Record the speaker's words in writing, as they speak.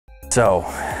So,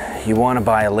 you want to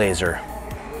buy a laser,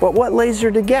 but what laser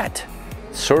to get?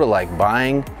 Sort of like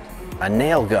buying a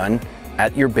nail gun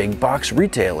at your big box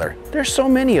retailer. There's so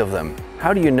many of them.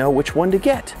 How do you know which one to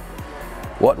get?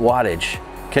 What wattage?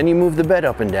 Can you move the bed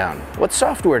up and down? What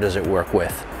software does it work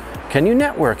with? Can you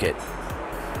network it?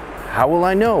 How will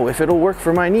I know if it'll work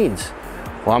for my needs?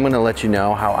 Well, I'm going to let you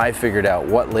know how I figured out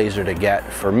what laser to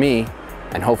get for me,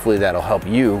 and hopefully that'll help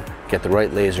you get the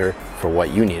right laser for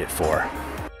what you need it for.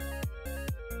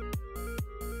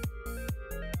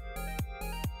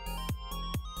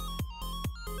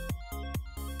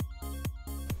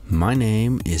 My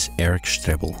name is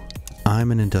𝗟𝘂𝗲𝗿𝗄.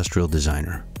 I'm an industrial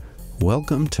designer.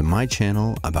 Welcome to my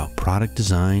channel about product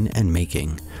design and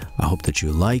making. I hope that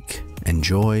you like,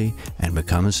 enjoy, and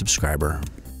become a subscriber.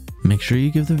 Make sure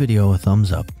you give the video a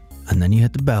thumbs up, and then you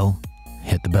hit the bell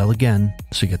again,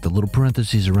 so you get the little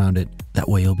parentheses around it. That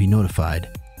way you'll be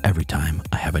notified every time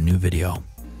I have a new video.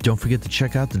 Don't forget to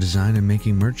check out the design and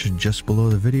making merch just below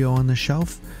the video on the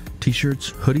shelf.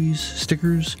 T-shirts, hoodies,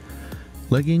 stickers,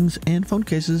 leggings, and phone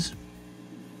cases.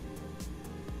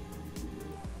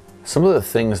 Some of the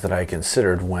things that I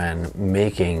considered when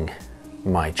making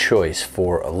my choice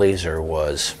for a laser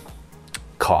was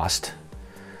cost.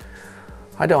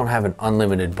 I don't have an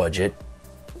unlimited budget,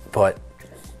 but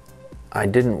I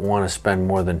didn't want to spend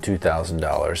more than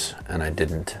 $2,000, and I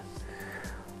didn't.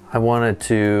 I wanted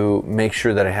to make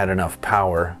sure that I had enough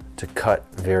power to cut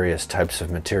various types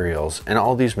of materials, and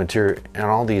all these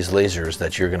lasers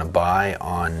that you're going to buy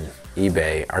on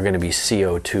eBay are going to be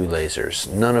CO2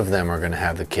 lasers. None of them are going to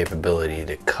have the capability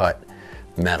to cut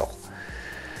metal.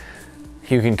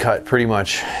 You can cut pretty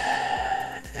much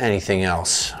anything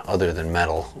else other than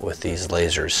metal with these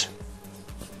lasers.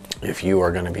 If you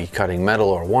are going to be cutting metal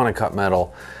or want to cut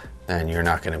metal, then you're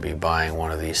not going to be buying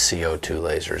one of these CO2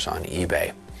 lasers on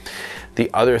eBay. The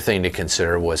other thing to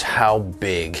consider was how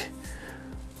big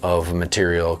of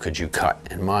material could you cut,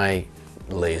 and my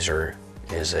laser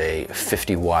is a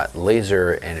 50-watt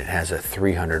laser, and it has a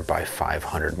 300 by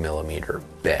 500 millimeter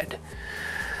bed.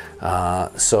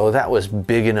 So that was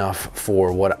big enough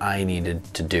for what I needed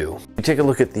to do. You take a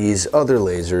look at these other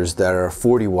lasers that are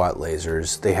 40-watt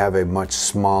lasers. They have a much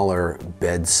smaller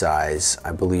bed size.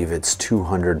 I believe it's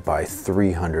 200 by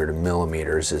 300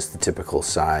 millimeters is the typical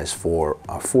size for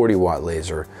a 40-watt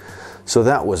laser. So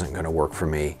that wasn't going to work for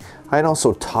me. I had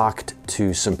also talked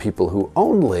to some people who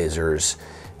own lasers,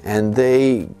 and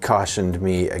they cautioned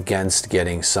me against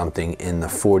getting something in the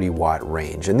 40-watt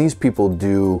range. And these people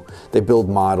they build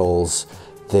models,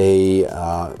 they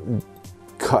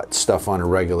cut stuff on a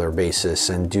regular basis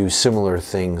and do similar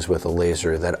things with a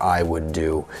laser that I would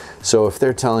do. So if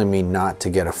they're telling me not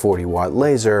to get a 40-watt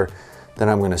laser, then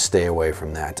I'm going to stay away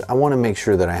from that. I want to make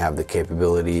sure that I have the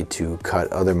capability to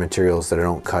cut other materials that I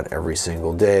don't cut every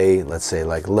single day, let's say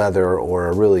like leather or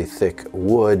a really thick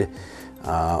wood.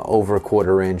 Over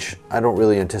 1/4 inch. I don't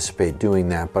really anticipate doing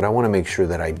that, but I want to make sure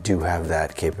that I do have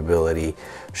that capability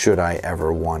should I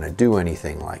ever want to do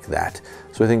anything like that.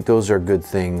 So I think those are good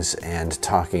things, and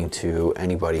talking to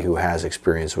anybody who has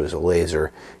experience with a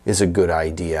laser is a good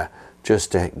idea,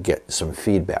 just to get some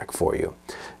feedback for you.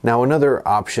 Now, another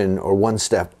option, or one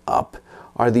step up,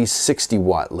 are these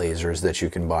 60-watt lasers that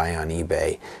you can buy on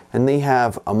eBay, and they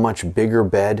have a much bigger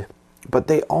bed, but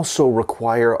they also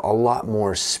require a lot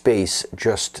more space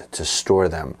just to store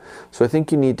them. So I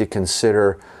think you need to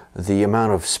consider the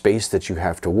amount of space that you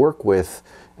have to work with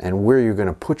and where you're going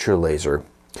to put your laser.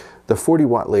 The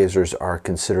 40-watt lasers are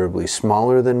considerably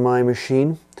smaller than my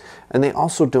machine, and they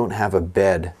also don't have a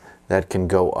bed that can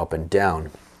go up and down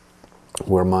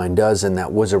where mine does, and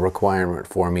that was a requirement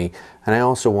for me. And I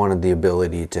also wanted the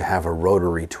ability to have a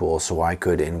rotary tool so I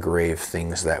could engrave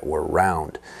things that were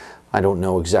round. I don't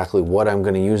know exactly what I'm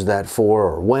going to use that for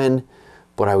or when,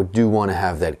 but I do want to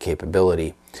have that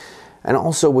capability. And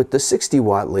also with the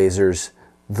 60-watt lasers,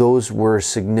 those were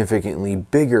significantly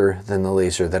bigger than the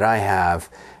laser that I have,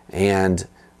 and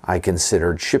I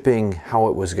considered shipping, how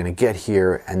it was going to get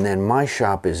here, and then my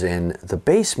shop is in the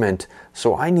basement,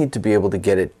 so I need to be able to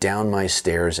get it down my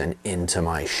stairs and into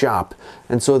my shop.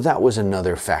 And so that was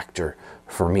another factor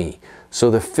for me.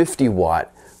 So the 50-watt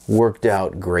worked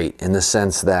out great in the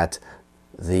sense that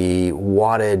the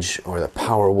wattage or the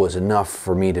power was enough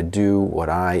for me to do what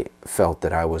I felt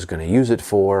that I was going to use it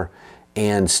for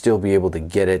and still be able to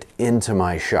get it into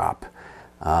my shop.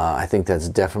 I think that's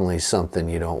definitely something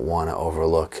you don't want to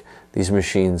overlook. These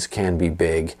machines can be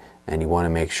big, and you want to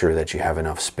make sure that you have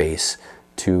enough space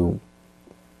to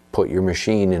put your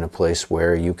machine in a place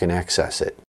where you can access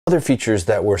it. Other features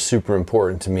that were super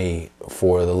important to me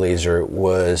for the laser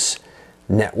was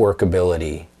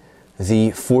networkability.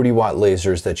 the 40-watt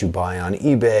lasers that you buy on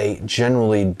eBay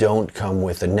generally don't come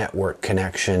with a network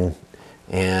connection,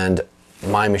 and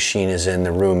my machine is in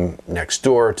the room next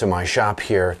door to my shop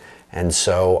here, and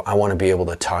so I want to be able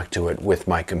to talk to it with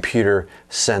my computer,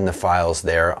 send the files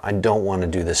there. I don't want to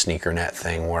do the sneakernet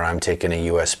thing where I'm taking a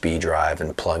USB drive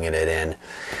and plugging it in.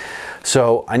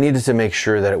 So I needed to make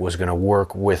sure that it was going to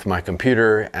work with my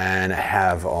computer and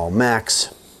have all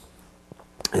Macs.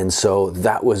 And so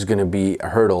that was going to be a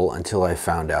hurdle until I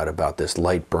found out about this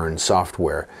Lightburn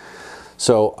software.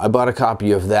 So I bought a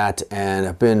copy of that, and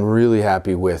I've been really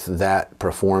happy with that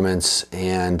performance,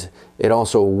 and it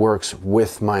also works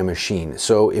with my machine.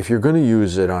 So if you're going to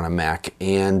use it on a Mac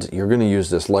and you're going to use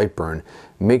this Lightburn,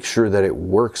 make sure that it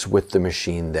works with the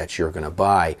machine that you're going to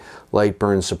buy.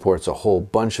 Lightburn supports a whole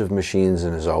bunch of machines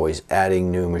and is always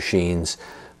adding new machines,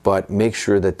 but make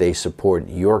sure that they support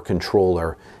your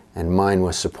controller, and mine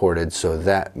was supported, so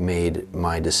that made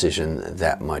my decision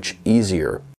that much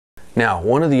easier. Now,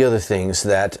 one of the other things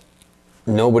that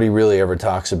nobody really ever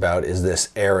talks about is this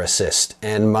air assist,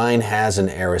 and mine has an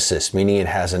air assist, meaning it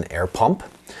has an air pump,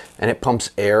 and it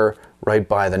pumps air right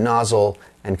by the nozzle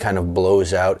and kind of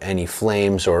blows out any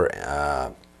flames or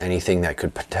anything that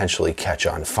could potentially catch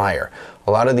on fire.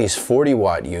 A lot of these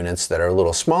 40-watt units that are a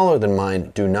little smaller than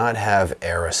mine do not have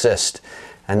air assist,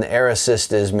 and the air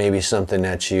assist is maybe something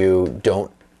that you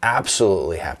don't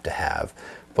absolutely have to have,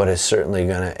 but it's certainly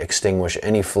going to extinguish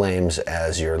any flames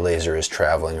as your laser is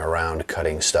traveling around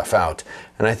cutting stuff out.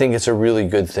 And I think it's a really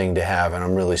good thing to have, and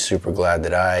I'm really super glad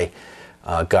that I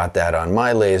got that on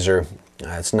my laser.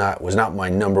 Was not my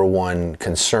 #1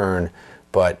 concern,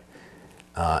 but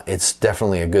it's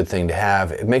definitely a good thing to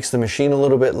have. It makes the machine a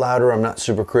little bit louder. I'm not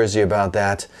super crazy about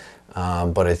that,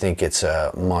 but I think it's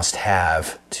a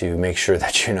must-have to make sure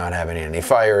that you're not having any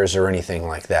fires or anything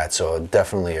like that. So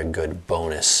definitely a good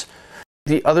bonus.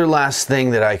 The other last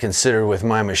thing that I considered with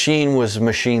my machine was a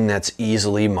machine that's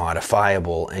easily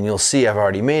modifiable, and you'll see I've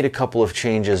already made a couple of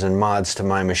changes and mods to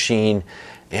my machine,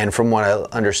 and from what I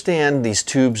understand, these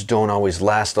tubes don't always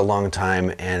last a long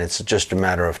time, and it's just a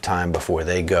matter of time before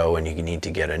they go and you need to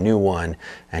get a new one,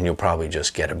 and you'll probably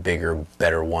just get a bigger,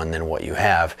 better one than what you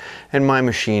have. And my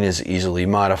machine is easily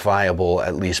modifiable,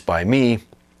 at least by me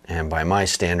and by my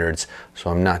standards, so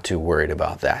I'm not too worried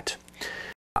about that.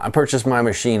 I purchased my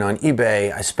machine on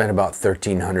eBay. I spent about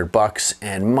 $1,300,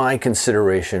 and my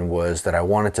consideration was that I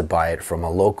wanted to buy it from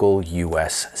a local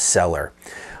US seller.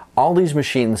 All these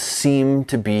machines seem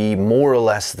to be more or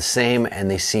less the same,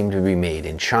 and they seem to be made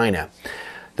in China.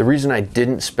 The reason I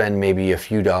didn't spend maybe a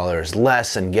few dollars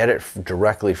less and get it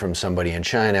directly from somebody in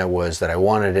China was that I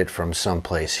wanted it from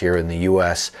someplace here in the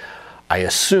US. I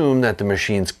assume that the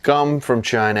machines come from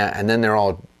China and then they're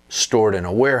all stored in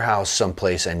a warehouse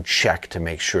someplace and check to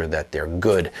make sure that they're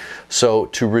good. So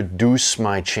to reduce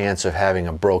my chance of having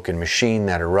a broken machine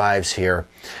that arrives here,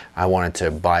 I wanted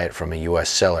to buy it from a US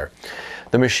seller.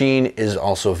 The machine is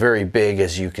also very big,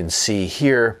 as you can see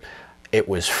here. It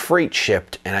was freight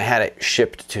shipped, and I had it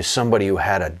shipped to somebody who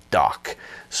had a dock.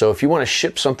 So if you want to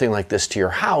ship something like this to your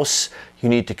house, you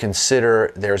need to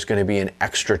consider there's going to be an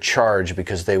extra charge,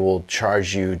 because they will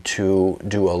charge you to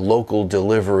do a local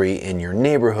delivery in your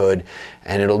neighborhood,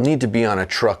 and it'll need to be on a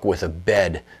truck with a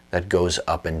bed that goes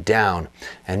up and down.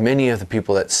 And many of the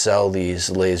people that sell these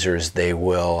lasers, they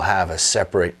will have a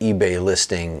separate eBay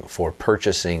listing for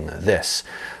purchasing this.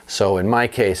 So in my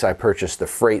case, I purchased the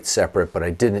freight separate, but I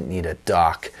didn't need a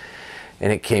dock.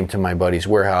 And it came to my buddy's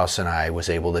warehouse, and I was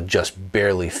able to just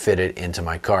barely fit it into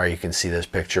my car. You can see this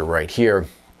picture right here.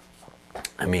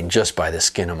 I mean, just by the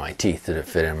skin of my teeth did it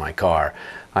fit in my car.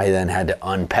 I then had to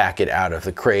unpack it out of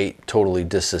the crate, totally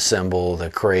disassemble the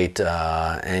crate,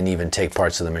 and even take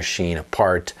parts of the machine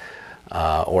apart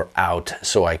or out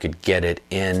so I could get it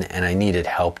in, and I needed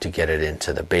help to get it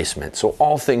into the basement. So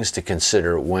all things to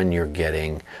consider when you're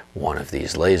getting one of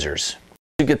these lasers.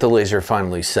 To get the laser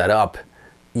finally set up,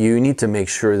 you need to make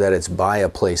sure that it's by a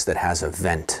place that has a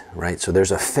vent, right? So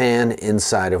there's a fan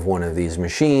inside of one of these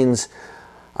machines.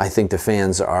 I think the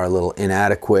fans are a little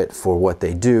inadequate for what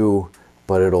they do,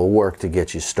 but it'll work to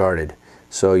get you started.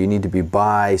 So you need to be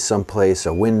by someplace,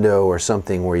 a window or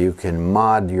something, where you can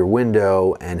mod your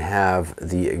window and have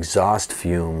the exhaust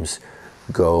fumes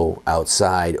go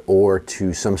outside, or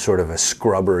to some sort of a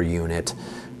scrubber unit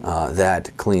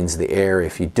that cleans the air.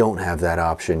 If you don't have that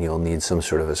option, you'll need some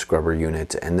sort of a scrubber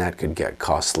unit, and that could get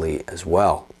costly as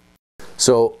well.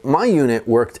 So my unit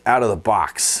worked out of the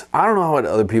box. I don't know what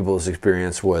other people's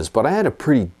experience was, but I had a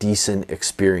pretty decent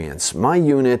experience. My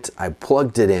unit, I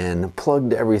plugged it in,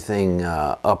 plugged everything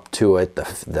up to it,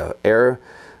 the air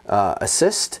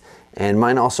assist, and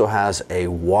mine also has a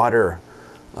water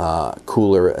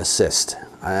cooler assist.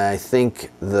 I think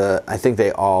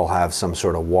they all have some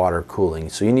sort of water cooling.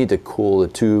 So you need to cool the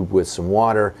tube with some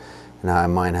water.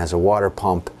 And mine has a water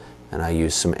pump, and I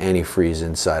use some antifreeze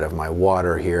inside of my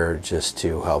water here just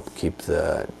to help keep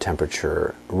the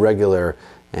temperature regular.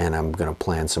 And I'm going to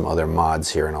plan some other mods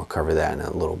here, and I'll cover that in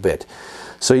a little bit.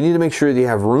 So you need to make sure that you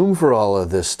have room for all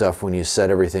of this stuff when you set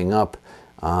everything up.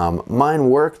 Mine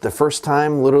worked the first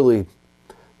time. Literally,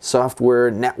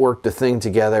 software networked the thing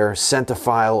together, sent a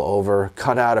file over,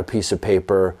 cut out a piece of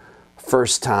paper.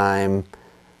 First time,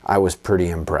 I was pretty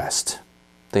impressed.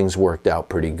 Things worked out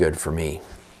pretty good for me.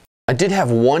 I did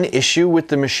have one issue with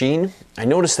the machine. I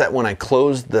noticed that when I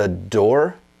closed the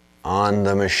door on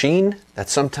the machine, that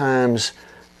sometimes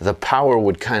the power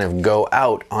would kind of go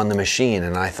out on the machine,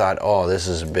 and I thought, oh, this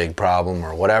is a big problem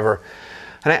or whatever.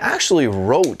 And I actually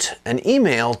wrote an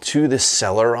email to the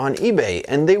seller on eBay,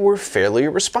 and they were fairly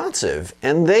responsive.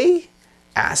 And they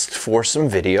asked for some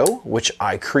video, which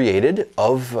I created,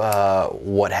 of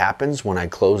what happens when I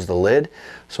close the lid.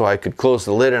 So I could close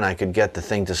the lid and I could get the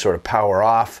thing to sort of power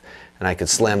off, and I could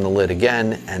slam the lid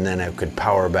again, and then I could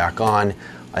power back on.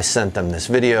 I sent them this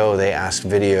video. They asked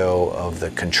video of the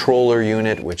controller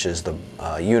unit, which is the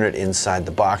unit inside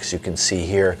the box. You can see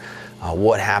here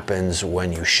what happens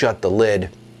when you shut the lid,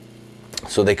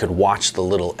 so they could watch the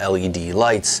little LED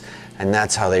lights, and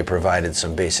that's how they provided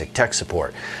some basic tech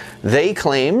support. They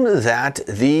claimed that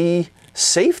the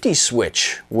safety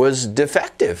switch was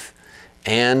defective,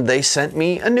 and they sent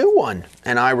me a new one,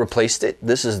 and I replaced it.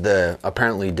 This is the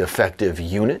apparently defective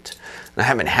unit. I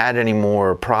haven't had any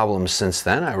more problems since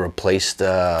then. I replaced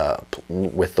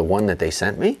with the one that they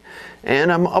sent me,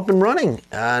 and I'm up and running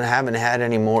and haven't had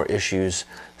any more issues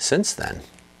since then.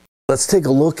 Let's take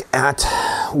a look at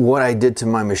what I did to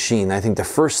my machine. I think the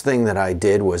first thing that I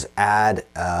did was add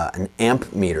an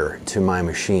amp meter to my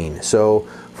machine. So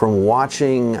from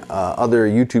watching other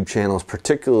YouTube channels,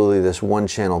 particularly this one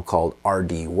channel called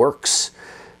𝗓𝗏𝗋𝗃,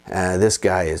 this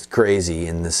guy is crazy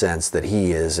in the sense that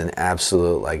he is an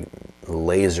absolute like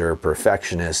laser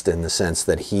perfectionist, in the sense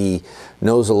that he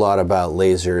knows a lot about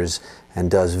lasers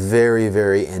and does very,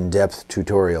 very in-depth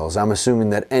tutorials. I'm assuming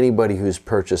that anybody who's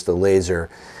purchased a laser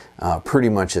pretty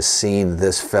much has seen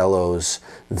this fellow's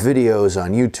videos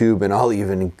on YouTube, and I'll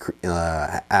even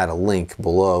add a link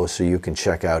below so you can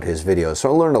check out his videos. So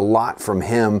I learned a lot from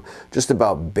him just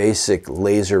about basic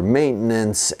laser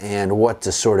maintenance and what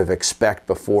to sort of expect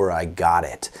before I got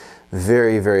it.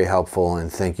 Very, very helpful,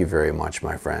 and thank you very much,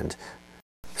 my friend.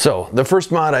 So the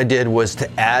first mod I did was to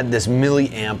add this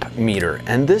milliamp meter,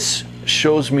 and this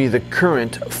shows me the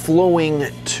current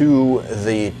flowing to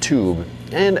the tube.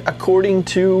 And according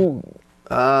to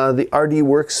the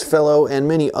𝗓𝗏𝗋𝗃 fellow and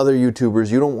many other YouTubers,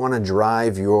 you don't want to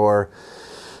drive your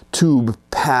tube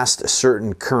past a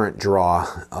certain current draw.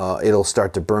 It'll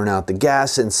start to burn out the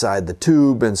gas inside the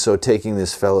tube, and so taking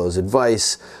this fellow's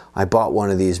advice, I bought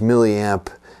one of these milliamp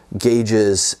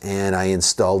gauges and I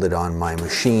installed it on my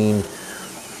machine.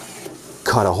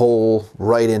 Cut a hole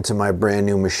right into my brand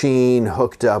new machine,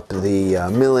 hooked up the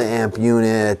milliamp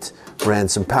unit, ran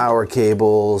some power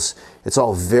cables. It's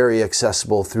all very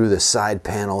accessible through the side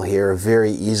panel here,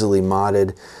 very easily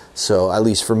modded. So at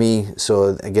least for me,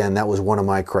 so again, that was one of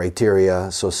my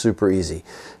criteria, so super easy.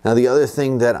 Now the other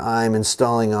thing that I'm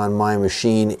installing on my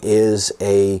machine is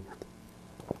a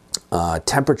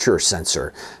temperature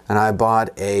sensor, and I bought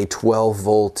a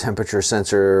 12-volt temperature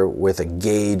sensor with a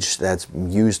gauge that's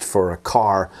used for a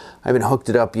car. I haven't hooked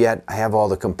it up yet. I have all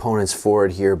the components for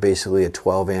it here, basically a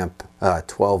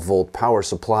 12-volt power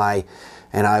supply,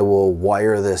 and I will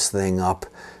wire this thing up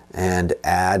and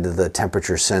add the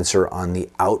temperature sensor on the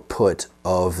output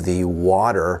of the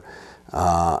water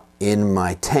in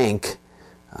my tank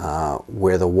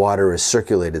where the water is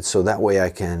circulated, so that way I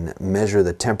can measure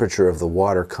the temperature of the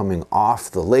water coming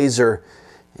off the laser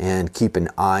and keep an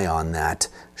eye on that.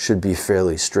 Should be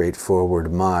fairly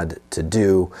straightforward mod to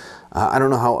do. I don't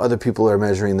know how other people are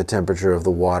measuring the temperature of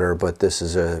the water, but this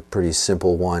is a pretty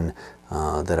simple one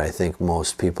that I think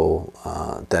most people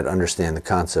that understand the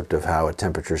concept of how a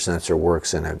temperature sensor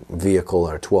works in a vehicle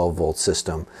or a 12-volt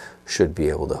system should be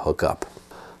able to hook up.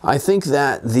 I think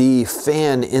that the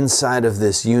fan inside of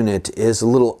this unit is a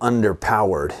little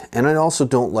underpowered, and I also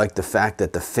don't like the fact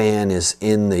that the fan is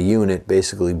in the unit,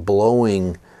 basically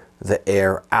blowing the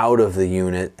air out of the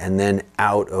unit and then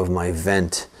out of my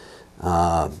vent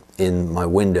in my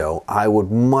window. I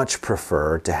would much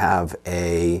prefer to have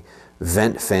a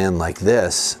vent fan like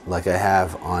this, like I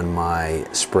have on my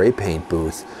spray paint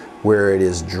booth, where it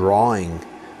is drawing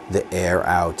the air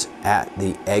out at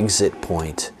the exit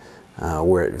point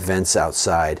where it vents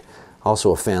outside.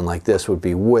 Also, a fan like this would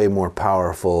be way more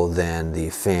powerful than the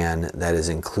fan that is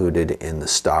included in the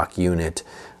stock unit.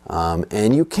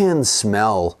 And you can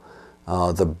smell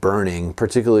the burning,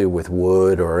 particularly with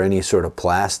wood or any sort of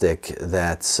plastic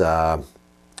that's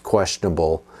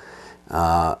questionable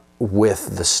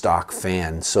with the stock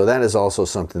fan. So that is also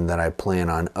something that I plan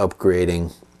on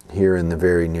upgrading here in the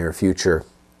very near future.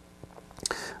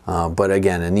 But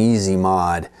again, an easy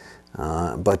mod,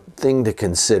 but thing to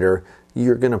consider,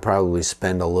 you're going to probably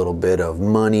spend a little bit of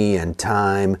money and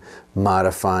time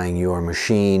modifying your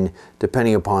machine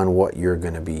depending upon what you're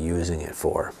going to be using it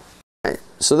for.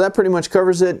 So that pretty much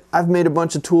covers it. I've made a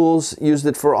bunch of tools, used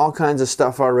it for all kinds of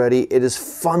stuff already. It has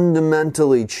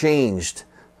fundamentally changed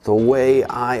the way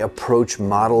I approach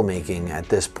model making at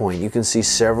this point. You can see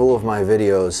several of my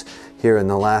videos here in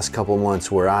the last couple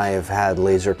months where I have had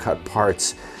laser cut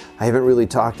parts. I haven't really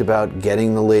talked about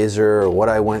getting the laser or what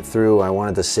I went through. I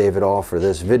wanted to save it all for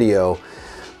this video.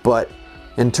 But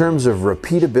in terms of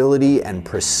repeatability and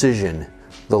precision,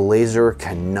 the laser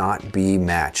cannot be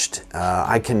matched.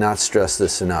 I cannot stress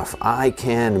this enough. I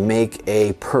can make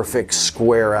a perfect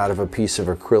square out of a piece of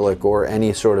acrylic or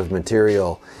any sort of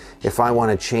material. If I want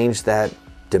to change that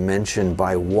dimension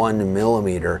by 1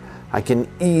 millimeter, I can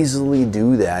easily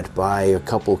do that by a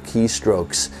couple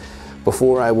keystrokes.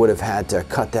 Before, I would have had to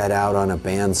cut that out on a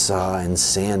bandsaw and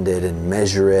sand it and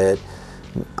measure it.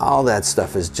 All that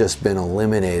stuff has just been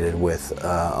eliminated with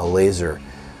a laser.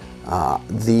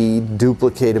 The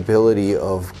duplicatability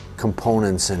of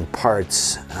components and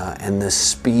parts and the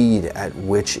speed at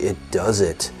which it does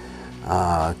it,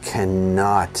 I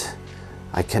cannot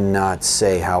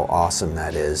say how awesome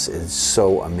that is. It's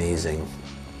so amazing,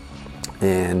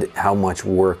 and how much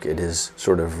work it is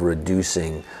sort of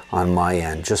reducing on my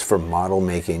end just for model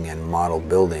making and model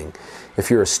building.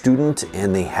 If you're a student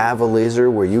and they have a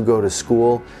laser where you go to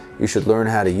school, you should learn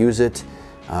how to use it.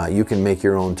 You can make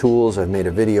your own tools. I've made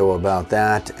a video about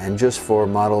that. And just for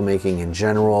model making in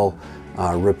general,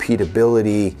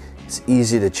 repeatability, it's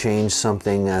easy to change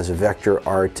something as vector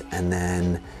art and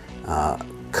then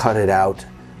cut it out,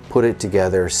 put it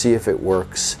together, see if it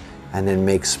works, and then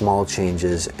make small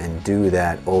changes and do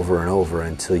that over and over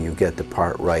until you get the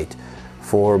part right.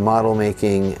 For model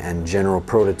making and general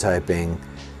prototyping,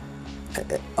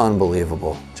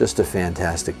 unbelievable. Just a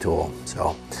fantastic tool.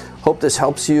 So hope this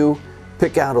helps you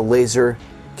pick out a laser,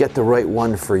 get the right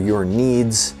one for your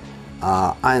needs.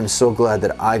 I am so glad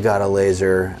that I got a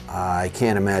laser. I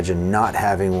can't imagine not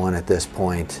having one at this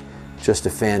point. Just a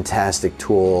fantastic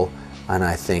tool, and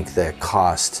I think the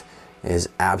cost is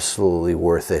absolutely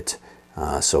worth it.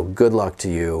 So good luck to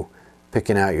you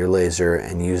picking out your laser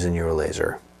and using your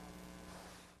laser.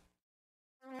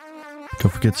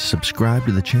 Don't forget to subscribe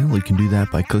to the channel. You can do that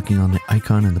by clicking on the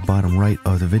icon in the bottom right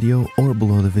of the video or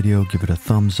below the video. Give it a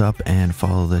thumbs up and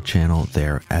follow the channel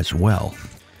there as well.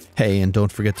 Hey, and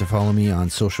don't forget to follow me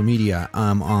on social media.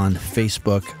 I'm on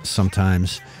Facebook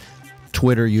sometimes,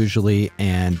 Twitter usually,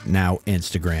 and now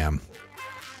Instagram.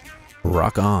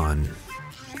 Rock on.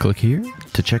 Click here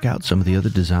to check out some of the other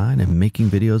design and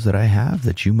making videos that I have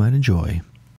that you might enjoy.